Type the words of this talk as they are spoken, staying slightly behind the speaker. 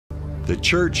the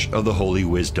Church of the Holy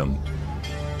Wisdom.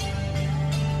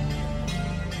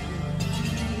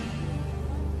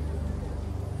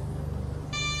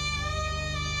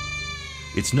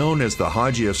 It's known as the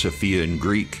Hagia Sophia in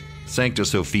Greek, Sancta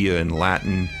Sophia in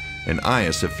Latin, and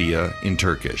Hagia Sophia in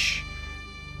Turkish.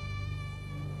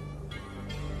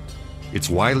 It's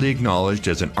widely acknowledged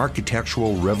as an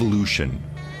architectural revolution.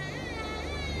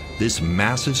 This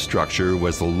massive structure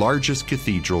was the largest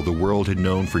cathedral the world had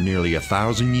known for nearly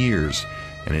 1,000 years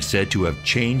and is said to have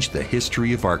changed the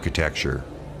history of architecture.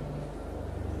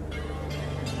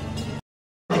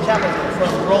 The capital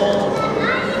from Rome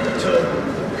to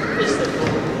Istanbul.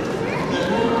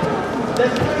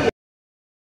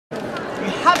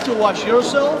 You have to wash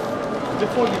yourself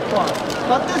before you climb.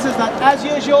 But this is not as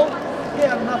usual. They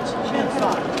are not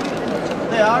inside.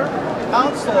 They are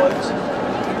outside.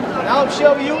 And I'll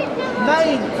show you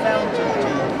main fountain.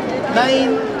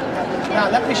 Now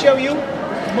let me show you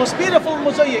the most beautiful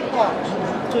mosaic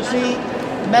art to see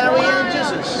Mary and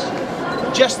Jesus.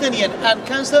 Justinian and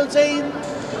Constantine.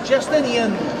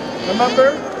 Justinian,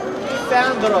 remember,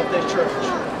 founder of the church.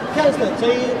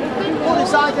 Constantine, who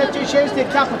decided to change the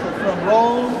capital from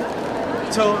Rome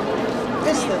to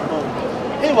Istanbul.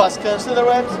 He was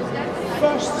considered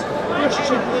first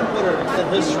Christian emperor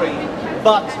in history,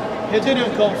 but he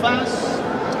didn't confess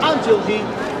until he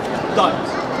died.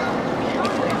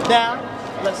 Now,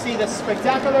 let's see the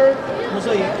spectacular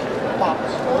mosaic art.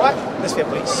 Alright, this way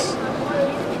please.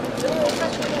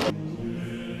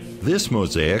 This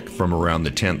mosaic from around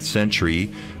the 10th century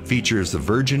features the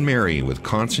Virgin Mary with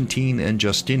Constantine and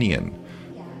Justinian.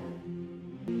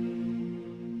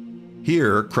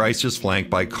 Here, Christ is flanked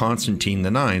by Constantine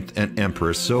IX and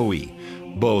Empress Zoe,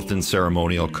 both in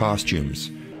ceremonial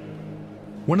costumes.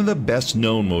 One of the best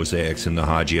known mosaics in the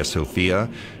Hagia Sophia,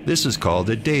 this is called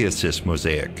the Deicist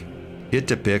mosaic. It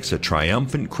depicts a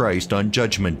triumphant Christ on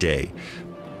Judgment Day,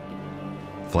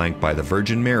 flanked by the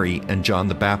Virgin Mary and John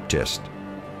the Baptist.